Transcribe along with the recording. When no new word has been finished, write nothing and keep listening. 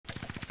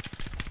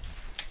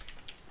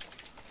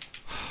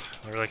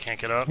I really can't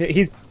get up.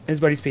 His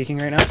buddy's peeking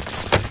right now.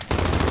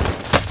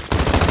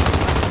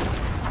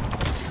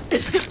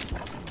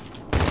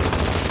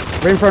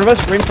 Right in front of us.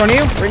 Right in front of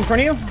you. Right in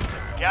front of you.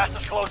 Gas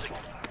is closing.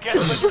 Get to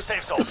the new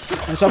safe zone.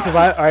 I'm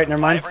self-revive. All right,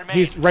 never mind.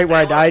 He's right where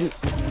I died.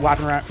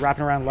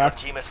 Wrapping around left.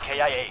 Team is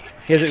KIA.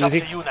 He has it It's up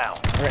easy. to you now.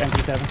 All right,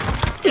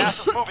 MP7. Gas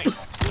is moving.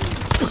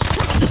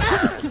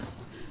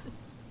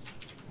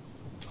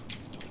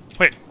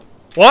 Wait,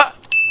 what?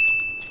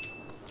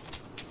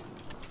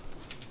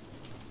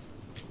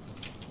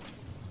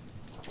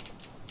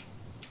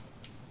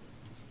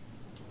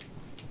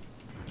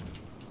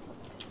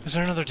 Is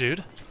there another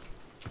dude?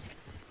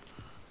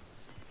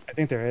 I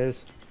think there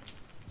is.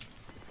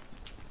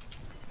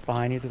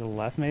 Behind you to the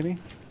left, maybe?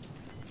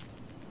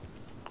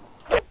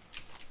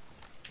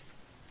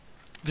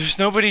 There's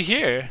nobody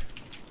here.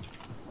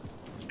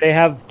 They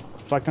have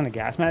fucked on the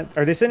gas mask?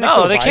 Are they sitting next to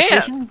No, the they buy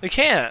can't. station? They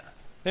can't.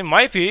 They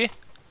might be.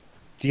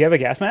 Do you have a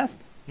gas mask?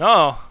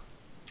 No.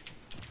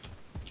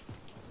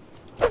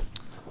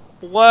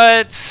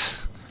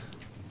 What?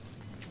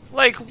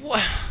 Like,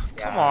 what?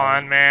 Come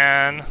on,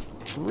 man.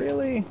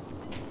 Really?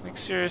 Like,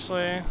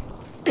 seriously?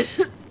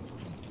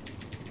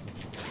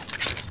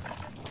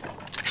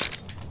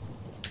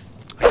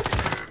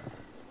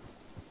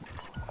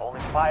 Only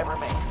 5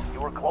 remain. You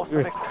were close to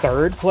You're victory.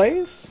 third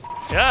place?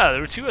 Yeah,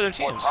 there were 2 other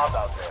teams. Odds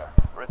out there.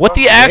 What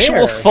the Return- actual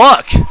Where?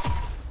 fuck?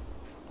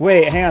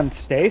 Wait, hang on.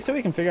 Stay so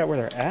we can figure out where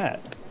they're at.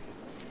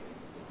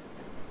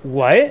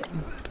 What?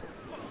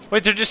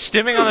 Wait, they're just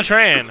stimming on the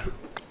train.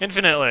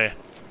 Infinitely.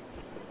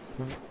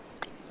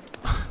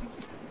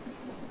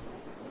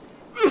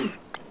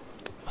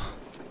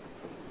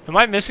 Am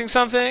I missing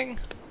something?